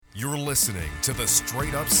listening to the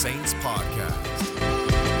Straight Up Saints podcast.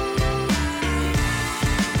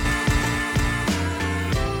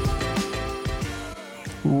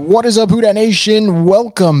 What is up, Houdat Nation?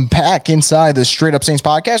 Welcome back inside the Straight Up Saints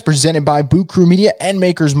podcast presented by Boot Crew Media and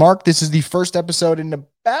Maker's Mark. This is the first episode in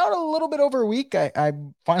about a little bit over a week. I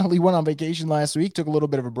finally went on vacation last week, took a little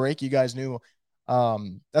bit of a break. You guys knew.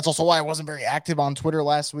 That's also why I wasn't very active on Twitter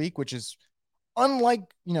last week, which is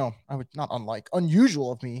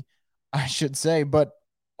unusual of me, I should say, but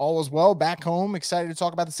all is well. Back home, excited to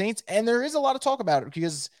talk about the Saints, and there is a lot to talk about it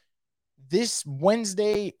because this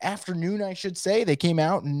Wednesday afternoon, I should say, they came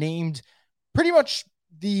out and named pretty much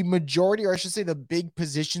the majority, or I should say the big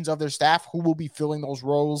positions of their staff who will be filling those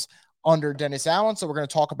roles under Dennis Allen. So we're going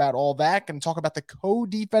to talk about all that, going to talk about the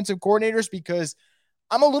co-defensive coordinators because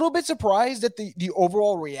I'm a little bit surprised at the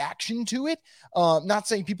overall reaction to it. Not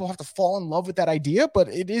saying people have to fall in love with that idea, but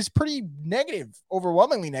it is pretty negative,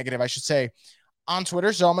 overwhelmingly negative, I should say, on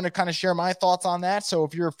Twitter. So I'm going to kind of share my thoughts on that. So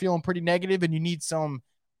if you're feeling pretty negative and you need some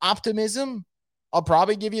optimism, I'll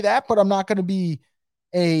probably give you that, but I'm not going to be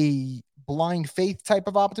a blind faith type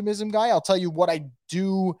of optimism guy. I'll tell you what I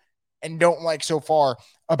do and don't like so far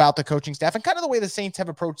about the coaching staff and kind of the way the Saints have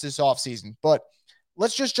approached this offseason. But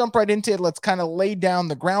let's just jump right into it. Let's kind of lay down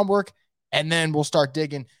the groundwork, and then we'll start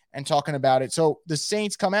digging and talking about it. So the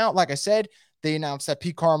Saints come out, like I said, they announced that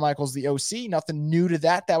Pete Carmichael's the OC. Nothing new to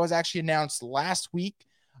that. That was actually announced last week.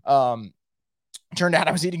 Turned out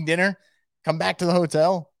I was eating dinner, come back to the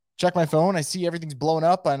hotel, check my phone. I see everything's blown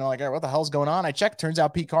up. I'm like, what the hell's going on? I checked. Turns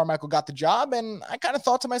out Pete Carmichael got the job. And I kind of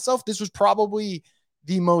thought to myself, this was probably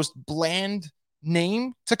the most bland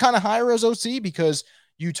name to kind of hire as OC because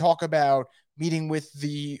you talk about meeting with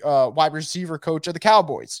the wide receiver coach of the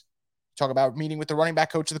Cowboys. Talk about meeting with the running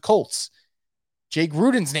back coach of the Colts. Jay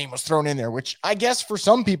Gruden's name was thrown in there, which I guess for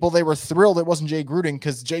some people, they were thrilled it wasn't Jay Gruden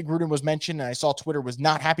because Jay Gruden was mentioned, and I saw Twitter was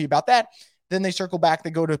not happy about that. Then they circle back, they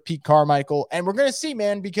go to Pete Carmichael, and we're going to see,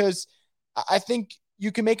 man, because I think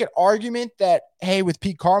you can make an argument that, hey, with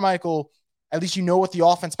Pete Carmichael, at least you know what the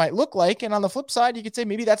offense might look like. And on the flip side, you could say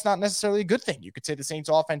maybe that's not necessarily a good thing. You could say the Saints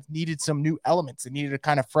offense needed some new elements. It needed to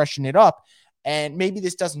kind of freshen it up. And maybe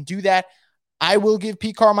this doesn't do that. I will give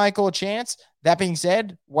Pete Carmichael a chance. That being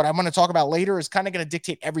said, what I'm going to talk about later is kind of going to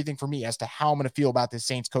dictate everything for me as to how I'm going to feel about this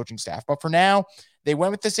Saints coaching staff. But for now, they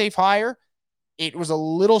went with the safe hire. It was a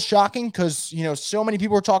little shocking because, so many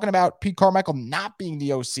people were talking about Pete Carmichael not being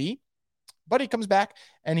the OC, but he comes back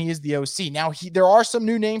and he is the OC. Now, there are some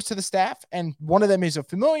new names to the staff, and one of them is a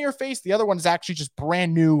familiar face. The other one is actually just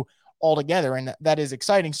brand new altogether, and that is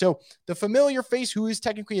exciting. So the familiar face, who is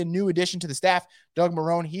technically a new addition to the staff, Doug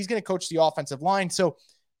Marrone, he's going to coach the offensive line. So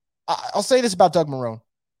I'll say this about Doug Marrone.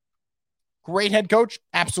 Great head coach?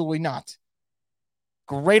 Absolutely not.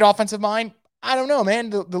 Great offensive mind? I don't know, man.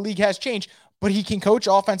 The league has changed, but he can coach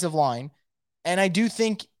offensive line. And I do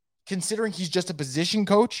think, considering he's just a position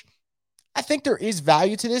coach, I think there is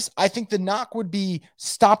value to this. I think the knock would be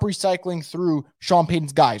stop recycling through Sean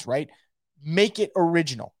Payton's guys, right? Make it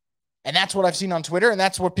original. And that's what I've seen on Twitter, and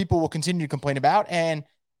that's what people will continue to complain about. And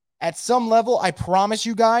at some level, I promise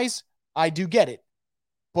you guys, I do get it.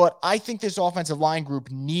 But I think this offensive line group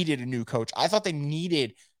needed a new coach. I thought they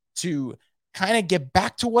needed to kind of get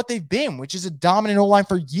back to what they've been, which is a dominant O-line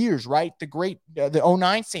for years, right? The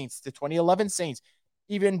 09 Saints, the 2011 Saints,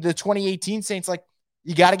 even the 2018 Saints, like,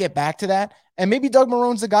 you got to get back to that. And maybe Doug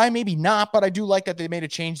Marrone's the guy, maybe not, but I do like that they made a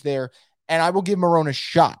change there, and I will give Marrone a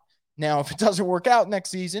shot. Now, if it doesn't work out next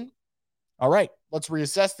season, all right, let's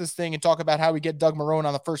reassess this thing and talk about how we get Doug Marrone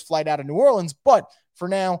on the first flight out of New Orleans. But for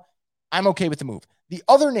now, I'm okay with the move. The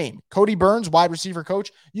other name, Cody Burns, wide receiver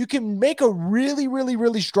coach, you can make a really, really,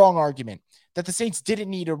 really strong argument that the Saints didn't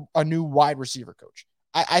need a new wide receiver coach.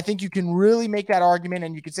 I think you can really make that argument,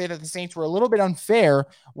 and you could say that the Saints were a little bit unfair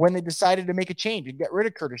when they decided to make a change and get rid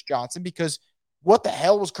of Curtis Johnson, because what the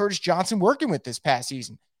hell was Curtis Johnson working with this past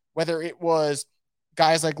season? Whether it was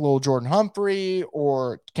guys like Lil Jordan Humphrey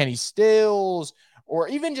or Kenny Stills, or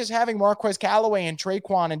even just having Marquez Callaway and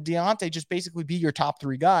Traquan and Deontay just basically be your top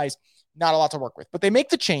three guys, not a lot to work with. But they make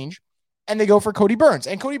the change, and they go for Cody Burns.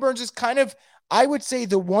 And Cody Burns is kind of, I would say,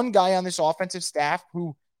 the one guy on this offensive staff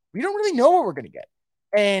who we don't really know what we're going to get.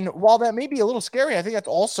 And while that may be a little scary, I think that's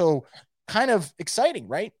also kind of exciting,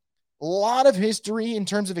 right? A lot of history in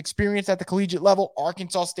terms of experience at the collegiate level.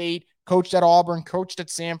 Arkansas State, coached at Auburn, coached at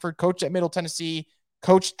Samford, coached at Middle Tennessee,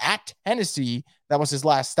 coached at Tennessee. That was his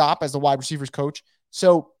last stop as the wide receivers coach.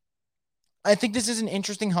 So I think this is an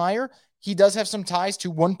interesting hire. He does have some ties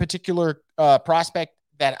to one particular prospect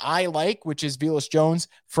that I like, which is Velus Jones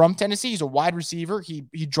from Tennessee. He's a wide receiver. He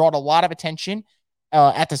drawed a lot of attention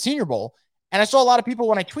at the Senior Bowl. And I saw a lot of people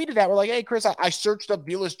when I tweeted that were like, hey, Chris, I searched up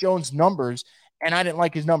Velus Jones' numbers and I didn't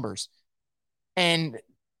like his numbers. And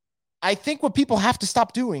I think what people have to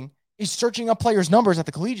stop doing is searching up players' numbers at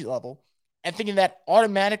the collegiate level and thinking that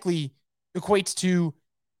automatically equates to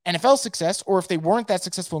NFL success, or if they weren't that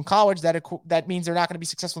successful in college, that means they're not going to be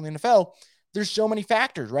successful in the NFL. There's so many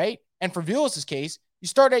factors, right? And for Velus' case, you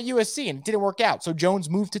started at USC and it didn't work out. So Jones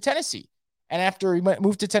moved to Tennessee. And after he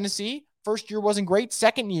moved to Tennessee, first year wasn't great.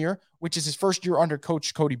 Second year, which is his first year under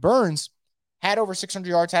Coach Cody Burns, had over 600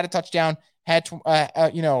 yards, had a touchdown, had,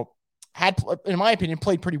 in my opinion,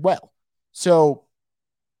 played pretty well. So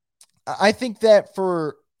I think that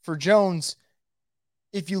for Jones,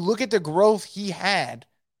 if you look at the growth he had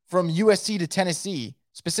from USC to Tennessee,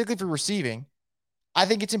 specifically for receiving, I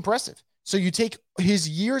think it's impressive. So you take his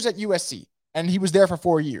years at USC, and he was there for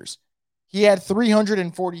 4 years. He had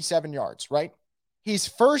 347 yards, right? His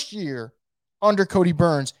first year under Cody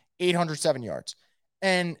Burns, 807 yards.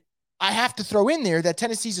 And I have to throw in there that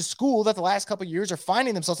Tennessee's a school that the last couple of years are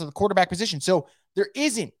finding themselves at the quarterback position. So there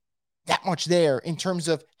isn't that much there in terms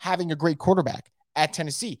of having a great quarterback at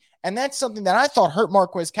Tennessee. And that's something that I thought hurt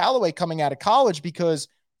Marquez Callaway coming out of college, because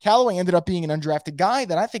Callaway ended up being an undrafted guy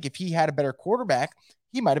that I think if he had a better quarterback,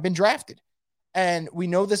 he might have been drafted. And we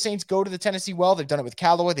know the Saints go to the Tennessee well. They've done it with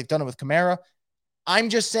Callaway. They've done it with Kamara. I'm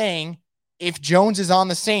just saying, if Jones is on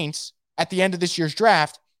the Saints at the end of this year's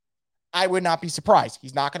draft, I would not be surprised.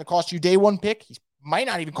 He's not going to cost you day one pick. He might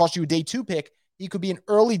not even cost you a day two pick. He could be an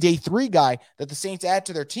early day three guy that the Saints add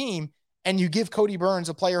to their team, and you give Cody Burns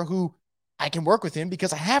a player who I can work with him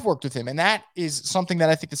because I have worked with him. And that is something that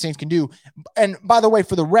I think the Saints can do. And by the way,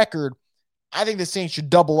 for the record, I think the Saints should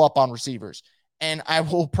double up on receivers. And I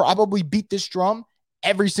will probably beat this drum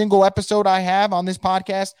every single episode I have on this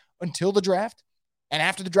podcast until the draft. And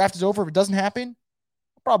after the draft is over, if it doesn't happen,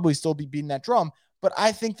 I'll probably still be beating that drum. But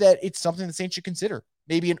I think that it's something the Saints should consider.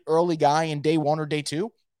 Maybe an early guy in day one or day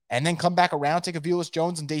two, and then come back around, take a Velus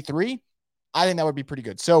Jones in day three. I think that would be pretty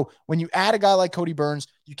good. So when you add a guy like Cody Burns,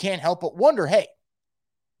 you can't help but wonder, hey,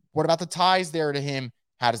 what about the ties there to him?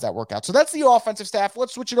 How does that work out? So that's the offensive staff.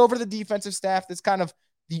 Let's switch it over to the defensive staff. That's kind of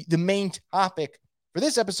the main topic for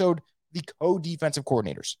this episode, the co-defensive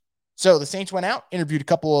coordinators. So the Saints went out, interviewed a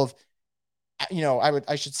couple of,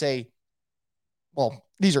 I should say, well,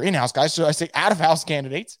 these are in-house guys, so I say out-of-house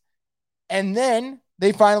candidates. And then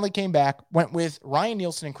they finally came back, went with Ryan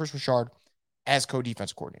Nielsen and Chris Richard as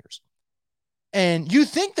co-defensive coordinators. And you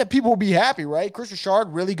think that people will be happy, right? Chris Richard,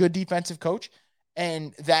 really good defensive coach.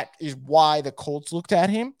 And that is why the Colts looked at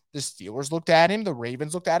him. The Steelers looked at him. The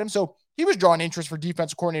Ravens looked at him. So he was drawing interest for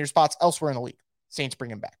defensive coordinator spots elsewhere in the league. Saints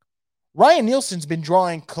bring him back. Ryan Nielsen's been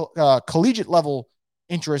drawing collegiate level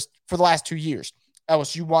interest for the last 2 years.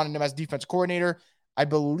 LSU wanted him as defensive coordinator. I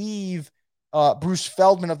believe Bruce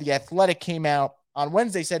Feldman of The Athletic came out on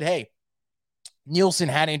Wednesday, said, hey, Nielsen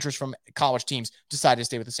had interest from college teams, decided to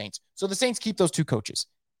stay with the Saints. So the Saints keep those two coaches.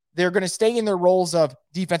 They're going to stay in their roles of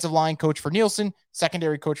defensive line coach for Nielsen,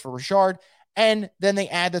 secondary coach for Richard, and then they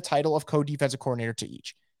add the title of co-defensive coordinator to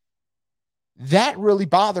each. That really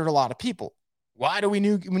bothered a lot of people. Why do we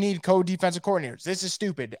need co-defensive coordinators? This is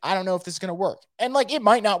stupid. I don't know if this is going to work. And it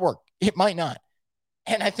might not work. It might not.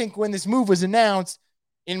 And I think when this move was announced,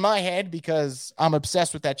 in my head, because I'm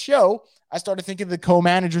obsessed with that show, I started thinking of the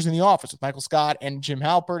co-managers in The Office with Michael Scott and Jim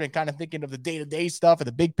Halpert, and kind of thinking of the day-to-day stuff and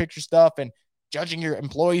the big picture stuff and judging your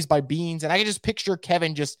employees by beans. And I could just picture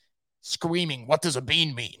Kevin just screaming, what does a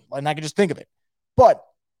bean mean? And I could just think of it. But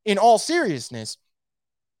in all seriousness,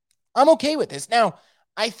 I'm okay with this. Now,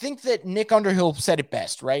 I think that Nick Underhill said it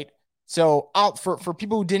best, right? So for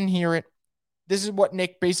people who didn't hear it, this is what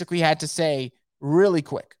Nick basically had to say really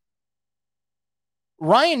quick.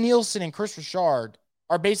 Ryan Nielsen and Chris Richard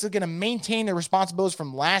are basically going to maintain their responsibilities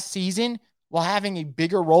from last season while having a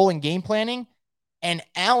bigger role in game planning. And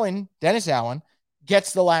Dennis Allen,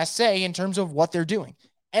 gets the last say in terms of what they're doing.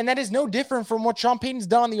 And that is no different from what Sean Payton's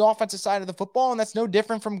done on the offensive side of the football. And that's no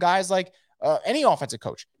different from guys like any offensive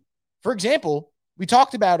coach. For example, we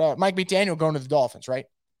talked about Mike McDaniel going to the Dolphins, right?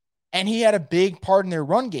 And he had a big part in their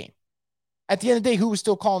run game. At the end of the day, who was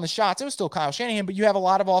still calling the shots? It was still Kyle Shanahan, but you have a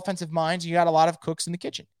lot of offensive minds. You got a lot of cooks in the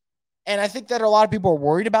kitchen. And I think that a lot of people are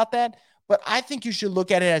worried about that, but I think you should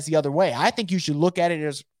look at it as the other way. I think you should look at it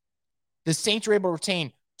as the Saints were able to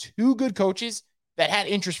retain two good coaches that had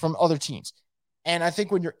interest from other teams. And I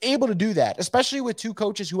think when you're able to do that, especially with two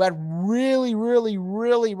coaches who had really, really,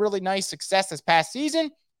 really, really nice success this past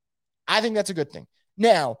season, I think that's a good thing.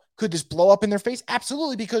 Now, could this blow up in their face?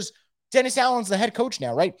 Absolutely, because Dennis Allen's the head coach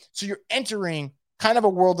now, right? So you're entering kind of a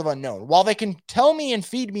world of unknown. While they can tell me and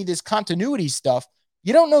feed me this continuity stuff,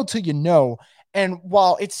 you don't know till you know. And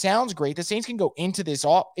while it sounds great, the Saints can go into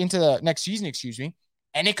the next season,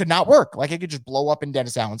 and it could not work. Like, it could just blow up in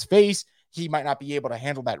Dennis Allen's face. He might not be able to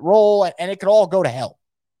handle that role, and it could all go to hell.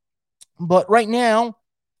 But right now,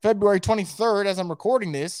 February 23rd, as I'm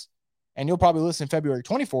recording this, and you'll probably listen February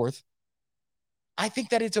 24th, I think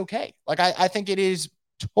that it's okay. Like, I think it is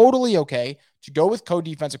totally okay to go with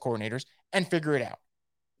co-defensive coordinators and figure it out.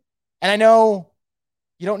 And I know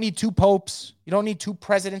you don't need two popes. You don't need two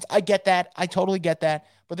presidents. I get that. I totally get that.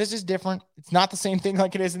 But this is different. It's not the same thing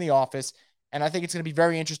like it is in the office. And I think it's going to be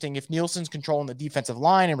very interesting if Nielsen's controlling the defensive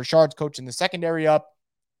line and Richard's coaching the secondary up.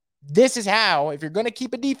 This is how, if you're going to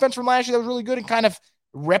keep a defense from last year that was really good and kind of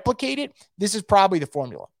replicate it, this is probably the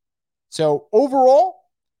formula. So overall,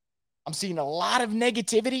 I'm seeing a lot of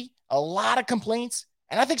negativity, a lot of complaints.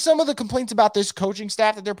 And I think some of the complaints about this coaching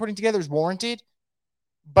staff that they're putting together is warranted.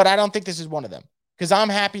 But I don't think this is one of them. Because I'm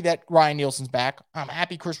happy that Ryan Nielsen's back. I'm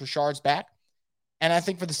happy Kris Richard's back. And I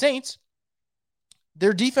think for the Saints,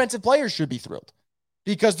 their defensive players should be thrilled.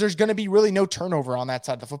 Because there's going to be really no turnover on that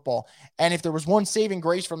side of the football. And if there was one saving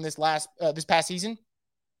grace from this past season,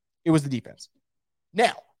 it was the defense.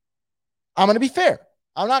 Now, I'm going to be fair.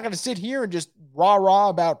 I'm not going to sit here and just rah-rah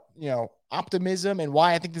about, optimism and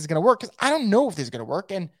why I think this is going to work, because I don't know if this is going to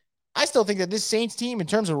work. And I still think that this Saints team, in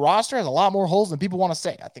terms of roster, has a lot more holes than people want to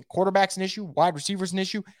say. I think quarterback's an issue. Wide receiver's an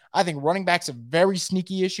issue. I think running back's a very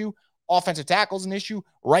sneaky issue. Offensive tackle's an issue.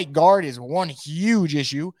 Right guard is one huge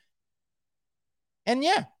issue. And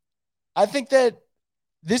yeah, I think that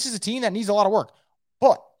this is a team that needs a lot of work.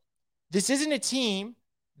 But this isn't a team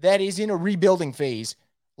that is in a rebuilding phase,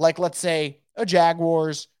 like, let's say, a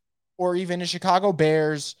Jaguars or even a Chicago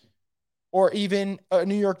Bears or even a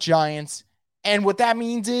New York Giants. And what that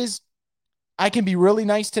means is I can be really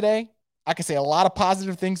nice today. I can say a lot of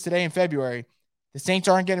positive things today in February. The Saints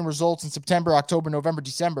aren't getting results in September, October, November,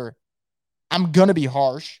 December. I'm going to be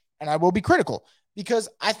harsh and I will be critical, because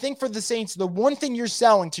I think for the Saints, the one thing you're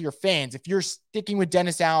selling to your fans, if you're sticking with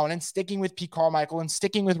Dennis Allen and sticking with Pete Carmichael and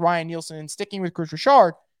sticking with Ryan Nielsen and sticking with Kris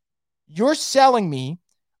Richard, you're selling me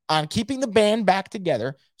on keeping the band back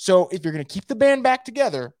together. So if you're going to keep the band back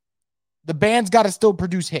together, the band's got to still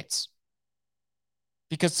produce hits.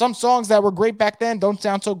 Because some songs that were great back then don't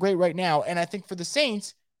sound so great right now. And I think for the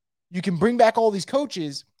Saints, you can bring back all these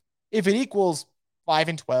coaches if it equals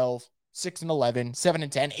 5-12, 6-11,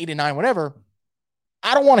 7-10, 8-9, whatever.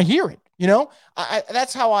 I don't want to hear it.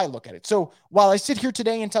 That's how I look at it. So while I sit here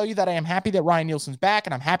today and tell you that I am happy that Ryan Nielsen's back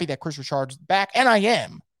and I'm happy that Kris Richard's back, and I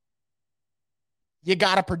am, you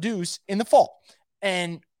got to produce in the fall.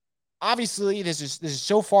 And obviously this is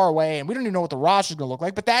so far away and we don't even know what the roster is going to look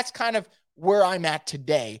like, but that's kind of where I'm at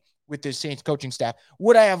today with this Saints coaching staff.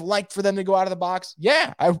 Would I have liked for them to go out of the box?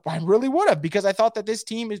 Yeah, I really would have, because I thought that this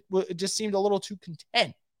team just seemed a little too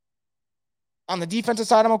content. On the defensive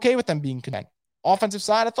side, I'm okay with them being content. Offensive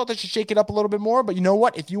side, I thought they should shake it up a little bit more. But you know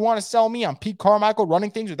what? If you want to sell me on Pete Carmichael running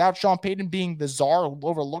things without Sean Payton being the czar who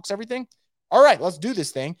overlooks everything, all right, let's do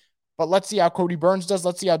this thing. But let's see how Cody Burns does.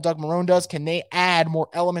 Let's see how Doug Marrone does. Can they add more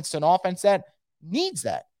elements to an offense that needs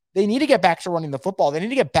that? They need to get back to running the football. They need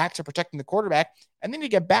to get back to protecting the quarterback. And they need to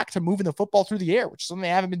get back to moving the football through the air, which is something they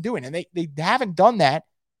haven't been doing. And they haven't done that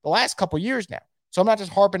the last couple of years now. So I'm not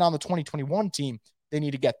just harping on the 2021 team. They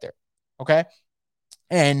need to get there. Okay?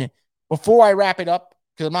 And before I wrap it up,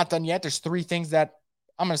 because I'm not done yet, there's three things that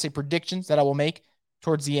I'm going to say predictions that I will make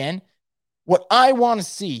towards the end. What I want to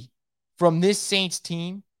see from this Saints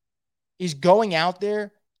team is going out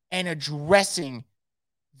there and addressing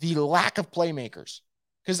the lack of playmakers.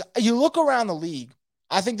 Because you look around the league,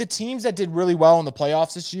 I think the teams that did really well in the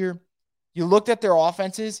playoffs this year, you looked at their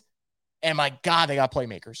offenses, and my God, they got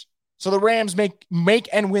playmakers. So the Rams make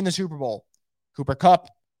and win the Super Bowl. Cooper Kupp.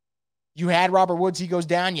 You had Robert Woods, he goes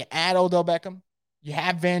down. You add Odell Beckham. You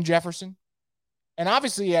have Van Jefferson. And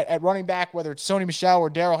obviously at running back, whether it's Sony Michel or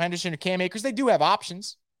Darrell Henderson or Cam Akers, they do have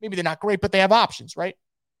options. Maybe they're not great, but they have options, right?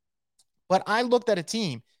 But I looked at a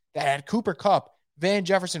team that had Cooper Kupp, Van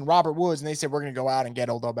Jefferson, Robert Woods, and they said, we're going to go out and get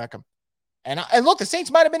Odell Beckham. And look, the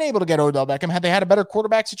Saints might have been able to get Odell Beckham had they had a better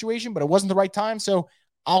quarterback situation, but it wasn't the right time, so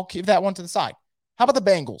I'll give that one to the side. How about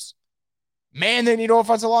the Bengals? Man, they need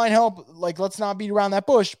offensive line help. Like, let's not beat around that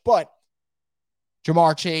bush, but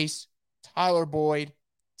Jamar Chase, Tyler Boyd,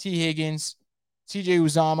 T. Higgins, CJ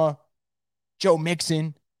Uzomah, Joe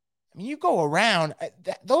Mixon. I mean, you go around,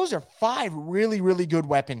 those are five really, really good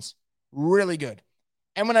weapons. Really good.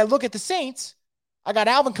 And when I look at the Saints, I got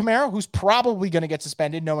Alvin Kamara, who's probably going to get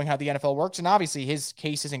suspended, knowing how the NFL works. And obviously his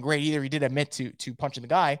case isn't great either. He did admit to punching the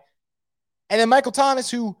guy. And then Michael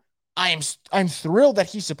Thomas, who I'm thrilled that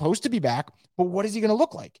he's supposed to be back, but what is he going to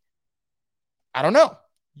look like? I don't know.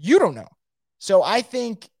 You don't know. So I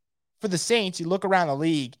think for the Saints, you look around the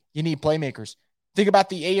league, you need playmakers. Think about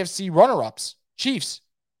the AFC runner-ups. Chiefs,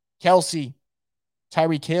 Kelsey,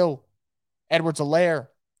 Tyreek Hill, Edwards-Helaire,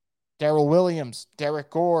 Darrell Williams,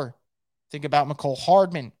 Derek Gore. Think about McCole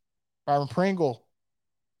Hardman, Byron Pringle,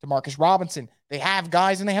 Demarcus Robinson. They have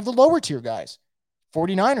guys and they have the lower tier guys.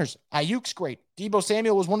 49ers, Ayuk's great. Deebo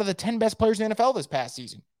Samuel was one of the 10 best players in the NFL this past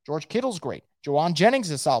season. George Kittle's great. Jawan Jennings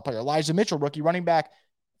is a solid player. Elijah Mitchell, rookie running back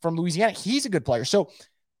from Louisiana, he's a good player. So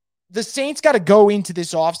the Saints got to go into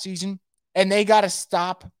this offseason and they got to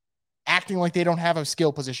stop acting like they don't have a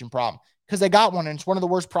skill position problem because they got one, and it's one of the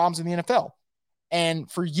worst problems in the NFL. And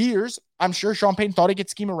for years, I'm sure Sean Payton thought he could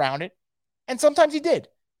scheme around it, and sometimes he did.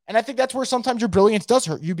 And I think that's where sometimes your brilliance does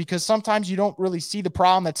hurt you because sometimes you don't really see the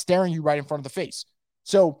problem that's staring you right in front of the face.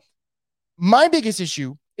 So my biggest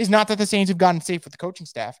issue is not that the Saints have gotten safe with the coaching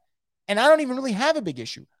staff, and I don't even really have a big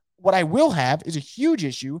issue. What I will have is a huge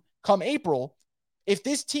issue come April if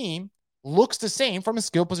this team looks the same from a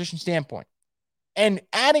skill position standpoint. And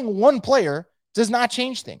adding one player does not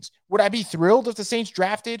change things. Would I be thrilled if the Saints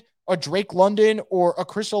drafted a Drake London or a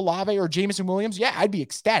Chris Olave or Jameson Williams? Yeah, I'd be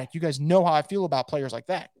ecstatic. You guys know how I feel about players like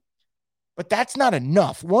that. But that's not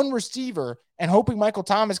enough. One receiver and hoping Michael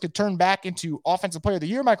Thomas could turn back into Offensive Player of the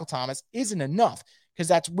Year Michael Thomas isn't enough because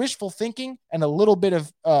that's wishful thinking and a little bit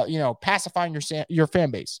of, pacifying your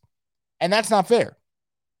fan base. And that's not fair.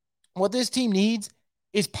 What this team needs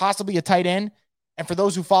is possibly a tight end. And for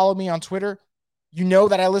those who follow me on Twitter, you know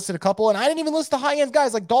that I listed a couple, and I didn't even list the high-end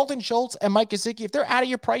guys like Dalton Schultz and Mike Gesicki. If they're out of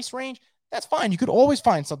your price range, that's fine. You could always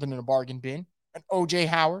find something in a bargain bin. An O.J.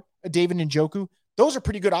 Howard, a David Njoku. Those are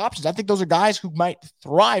pretty good options. I think those are guys who might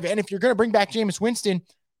thrive. And if you're going to bring back Jameis Winston,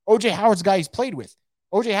 O.J. Howard's a guy he's played with.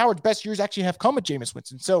 O.J. Howard's best years actually have come with Jameis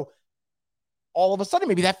Winston. So all of a sudden,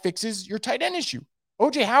 maybe that fixes your tight end issue.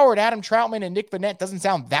 O.J. Howard, Adam Troutman, and Nick Vannett doesn't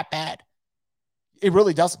sound that bad. It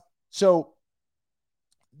really doesn't. So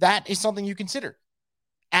that is something you consider.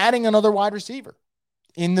 Adding another wide receiver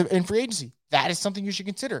in free agency, that is something you should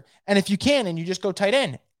consider. And if you can, and you just go tight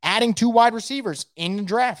end, adding 2 wide receivers in the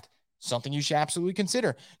draft, something you should absolutely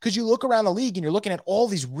consider. Because you look around the league and you're looking at all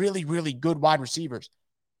these really, really good wide receivers.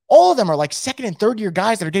 All of them are like second and third year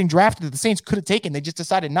guys that are getting drafted that the Saints could have taken. They just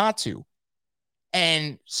decided not to.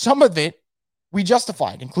 And some of it we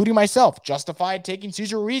justified, including myself, justified taking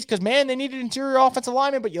Cesar Ruiz because, man, they needed interior offensive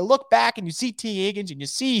linemen. But you look back and you see T. Higgins and you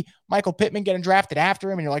see Michael Pittman getting drafted after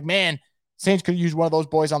him, and you're like, man, Saints could use one of those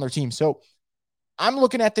boys on their team. So I'm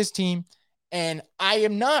looking at this team, and I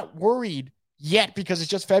am not worried yet because it's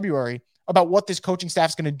just February about what this coaching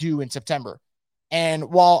staff is going to do in September.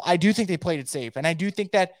 And while I do think they played it safe, and I do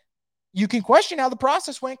think that you can question how the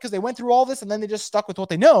process went because they went through all this and then they just stuck with what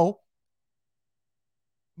they know.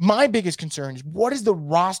 My biggest concern is what does the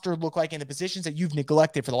roster look like in the positions that you've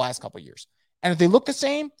neglected for the last couple of years? And if they look the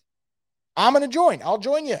same, I'm going to join. I'll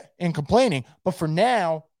join you in complaining. But for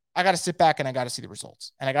now, I got to sit back and I got to see the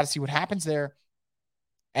results. And I got to see what happens there.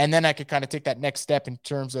 And then I could kind of take that next step in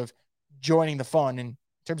terms of joining the fun, in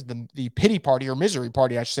terms of the pity party or misery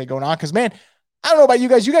party, I should say, going on. Because, man, I don't know about you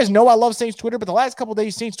guys. You guys know I love Saints Twitter, but the last couple of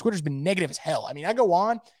days, Saints Twitter's been negative as hell. I mean, I go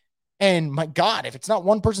on, and my God, if it's not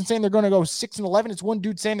one person saying they're going to go 6-11, it's one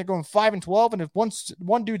dude saying they're going 5-12. And if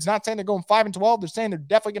one dude's not saying they're going 5-12, they're saying they're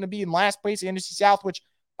definitely going to be in last place in the NFC South, which,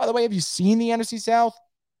 by the way, have you seen the NFC South?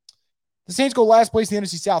 The Saints go last place in the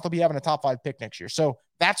NFC South. They'll be having a top 5 pick next year. So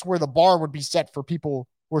that's where the bar would be set for people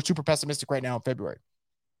who are super pessimistic right now in February.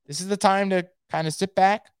 This is the time to kind of sit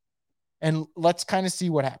back and let's kind of see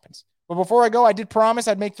what happens. But before I go, I did promise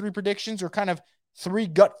I'd make 3 predictions or kind of 3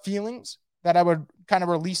 gut feelings that I would kind of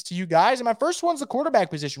release to you guys. And my first one's the quarterback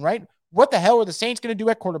position, right? What the hell are the Saints going to do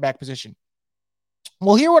at quarterback position?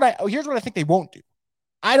 Well, here's what I think they won't do.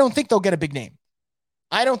 I don't think they'll get a big name.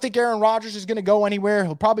 I don't think Aaron Rodgers is going to go anywhere.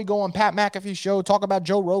 He'll probably go on Pat McAfee's show, talk about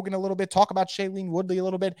Joe Rogan a little bit, talk about Shailene Woodley a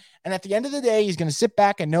little bit. And at the end of the day, he's going to sit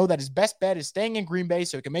back and know that his best bet is staying in Green Bay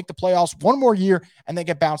so he can make the playoffs one more year and then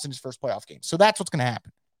get bounced in his first playoff game. So that's what's going to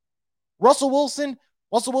happen. Russell Wilson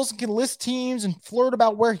can list teams and flirt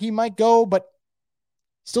about where he might go, but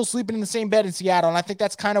still sleeping in the same bed in Seattle. And I think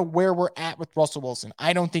that's kind of where we're at with Russell Wilson.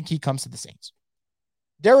 I don't think he comes to the Saints.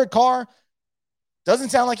 Derek Carr doesn't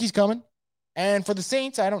sound like he's coming. And for the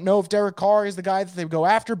Saints, I don't know if Derek Carr is the guy that they go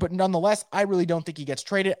after, but nonetheless, I really don't think he gets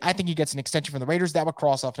traded. I think he gets an extension from the Raiders. That would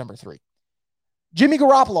cross off number 3. Jimmy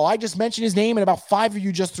Garoppolo, I just mentioned his name, and about 5 of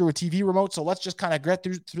you just threw a TV remote, so let's just kind of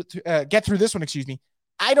get through this one,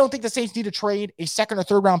 I don't think the Saints need to trade a 2nd or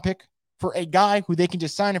 3rd round pick for a guy who they can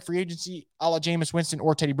just sign in free agency a la Jameis Winston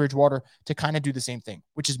or Teddy Bridgewater to kind of do the same thing,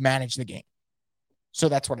 which is manage the game. So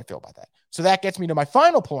that's what I feel about that. So that gets me to my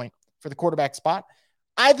final point for the quarterback spot.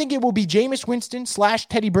 I think it will be Jameis Winston /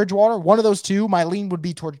 Teddy Bridgewater. One of those two. My lean would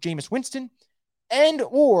be towards Jameis Winston and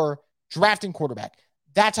or drafting quarterback.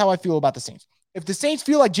 That's how I feel about the Saints. If the Saints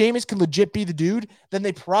feel like Jameis can legit be the dude, then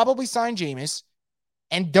they probably sign Jameis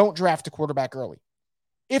and don't draft a quarterback early.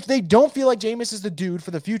 If they don't feel like Jameis is the dude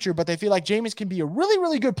for the future, but they feel like Jameis can be a really,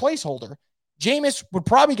 really good placeholder, Jameis would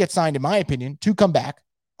probably get signed, in my opinion, to come back.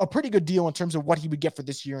 A pretty good deal in terms of what he would get for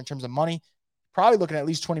this year in terms of money. Probably looking at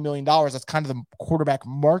least $20 million. That's kind of the quarterback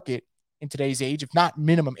market in today's age, if not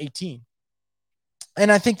minimum 18. And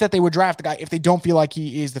I think that they would draft a guy if they don't feel like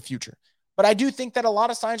he is the future. But I do think that a lot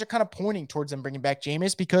of signs are kind of pointing towards them bringing back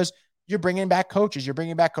Jameis because you're bringing back coaches. You're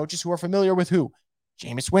bringing back coaches who are familiar with who?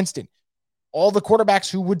 Jameis Winston. All the quarterbacks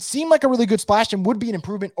who would seem like a really good splash and would be an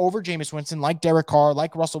improvement over Jameis Winston, like Derek Carr,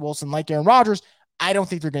 like Russell Wilson, like Aaron Rodgers, I don't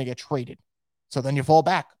think they're going to get traded. So then you fall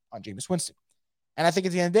back on Jameis Winston. And I think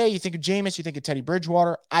at the end of the day, you think of Jameis, you think of Teddy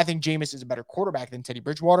Bridgewater. I think Jameis is a better quarterback than Teddy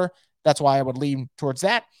Bridgewater. That's why I would lean towards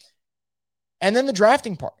that. And then the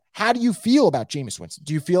drafting part. How do you feel about Jameis Winston?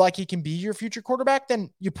 Do you feel like he can be your future quarterback? Then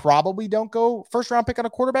you probably don't go first round pick on a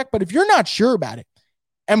quarterback. But if you're not sure about it,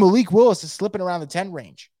 and Malik Willis is slipping around the 10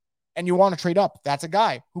 range, and you want to trade up, that's a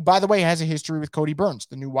guy who, by the way, has a history with Cody Burns,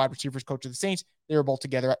 the new wide receivers coach of the Saints. They were both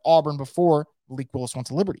together at Auburn before Malik Willis went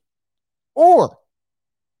to Liberty. Or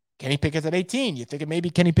Kenny Pickett at 18. You think maybe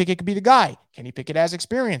Kenny Pickett could be the guy. Kenny Pickett has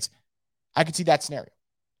experience. I could see that scenario.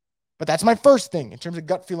 But that's my first thing in terms of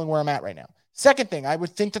gut feeling where I'm at right now. Second thing, I would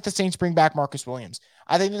think that the Saints bring back Marcus Williams.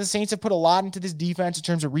 I think that the Saints have put a lot into this defense in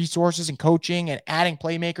terms of resources and coaching and adding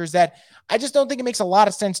playmakers that I just don't think it makes a lot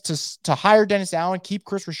of sense to hire Dennis Allen, keep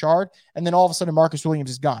Chris Richard, and then all of a sudden Marcus Williams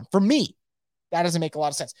is gone. For me, that doesn't make a lot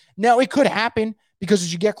of sense. Now, it could happen because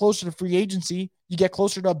as you get closer to free agency, you get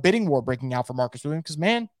closer to a bidding war breaking out for Marcus Williams because,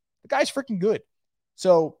 man, the guy's freaking good.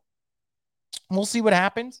 So we'll see what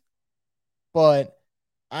happens. But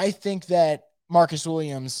I think that Marcus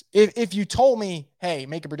Williams, if you told me, hey,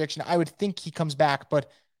 make a prediction, I would think he comes back. But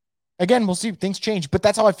again, we'll see. Things change. But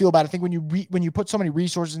that's how I feel about it. I think when you put so many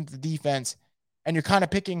resources into the defense and you're kind of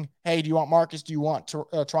picking, hey, do you want Marcus? Do you want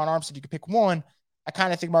Teron Armstead? You can pick one. I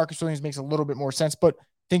kind of think Marcus Williams makes a little bit more sense. But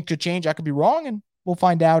things could change. I could be wrong. And we'll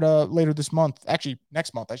find out later this month. Actually,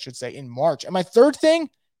 next month, I should say, in March. And my third thing,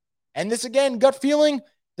 and this again, gut feeling,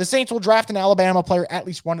 the Saints will draft an Alabama player, at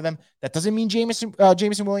least one of them. That doesn't mean Jameson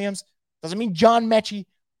Williams. Doesn't mean John Mechie.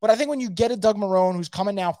 But I think when you get a Doug Marrone who's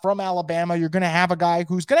coming now from Alabama, you're going to have a guy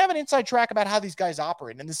who's going to have an inside track about how these guys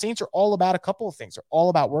operate. And the Saints are all about a couple of things. They're all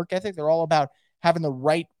about work ethic. They're all about having the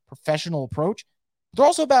right professional approach. They're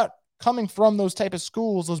also about coming from those type of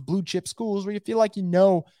schools, those blue chip schools where you feel like you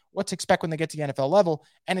know what to expect when they get to the NFL level.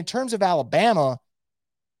 And in terms of Alabama,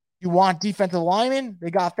 you want defensive linemen?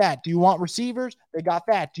 They got that. Do you want receivers? They got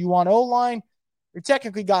that. Do you want O-line? They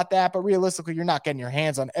technically got that, but realistically, you're not getting your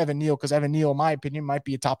hands on Evan Neal because Evan Neal, in my opinion, might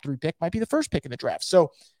be a top 3 pick, might be the first pick in the draft.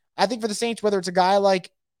 So I think for the Saints, whether it's a guy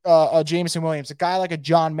like Jameson Williams, a guy like a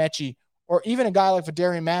John Mechie, or even a guy like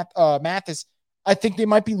Vadarian Mathis, I think they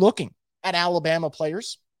might be looking at Alabama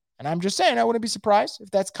players. And I'm just saying, I wouldn't be surprised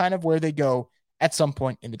if that's kind of where they go at some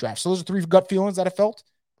point in the draft. So those are 3 gut feelings that I felt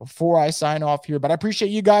before I sign off here. But I appreciate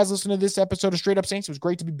you guys listening to this episode of Straight Up Saints. It was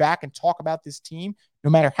great to be back and talk about this team, no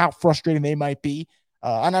matter how frustrating they might be.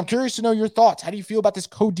 And I'm curious to know your thoughts. How do you feel about this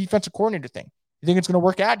co-defensive coordinator thing? You think it's going to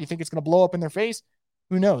work out? Do you think it's going to blow up in their face?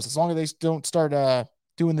 Who knows? As long as they don't start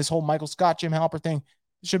doing this whole Michael Scott, Jim Halper thing,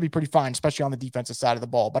 it should be pretty fine, especially on the defensive side of the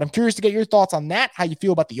ball. But I'm curious to get your thoughts on that, how you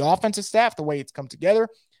feel about the offensive staff, the way it's come together,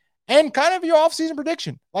 and kind of your offseason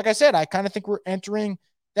prediction. Like I said, I kind of think we're entering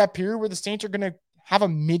that period where the Saints are going to have a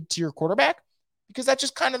mid-tier quarterback because that's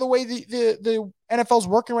just kind of the way the NFL's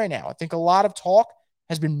working right now. I think a lot of talk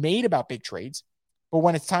has been made about big trades, but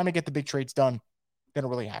when it's time to get the big trades done, then it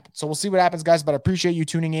really happens. So we'll see what happens, guys, but I appreciate you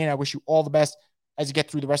tuning in. I wish you all the best as you get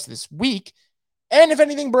through the rest of this week. And if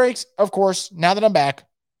anything breaks, of course, now that I'm back,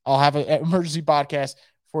 I'll have an emergency podcast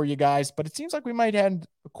for you guys, but it seems like we might have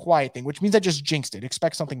a quiet thing, which means I just jinxed it.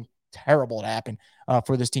 Expect something terrible to happen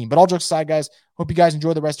for this team. But all jokes aside, guys, hope you guys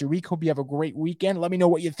enjoy the rest of your week. Hope you have a great weekend. Let me know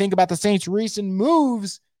what you think about the Saints' recent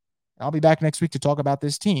moves. I'll be back next week to talk about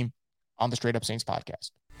this team on the Straight Up Saints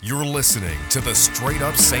podcast. You're listening to the Straight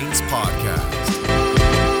Up Saints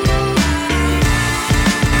podcast.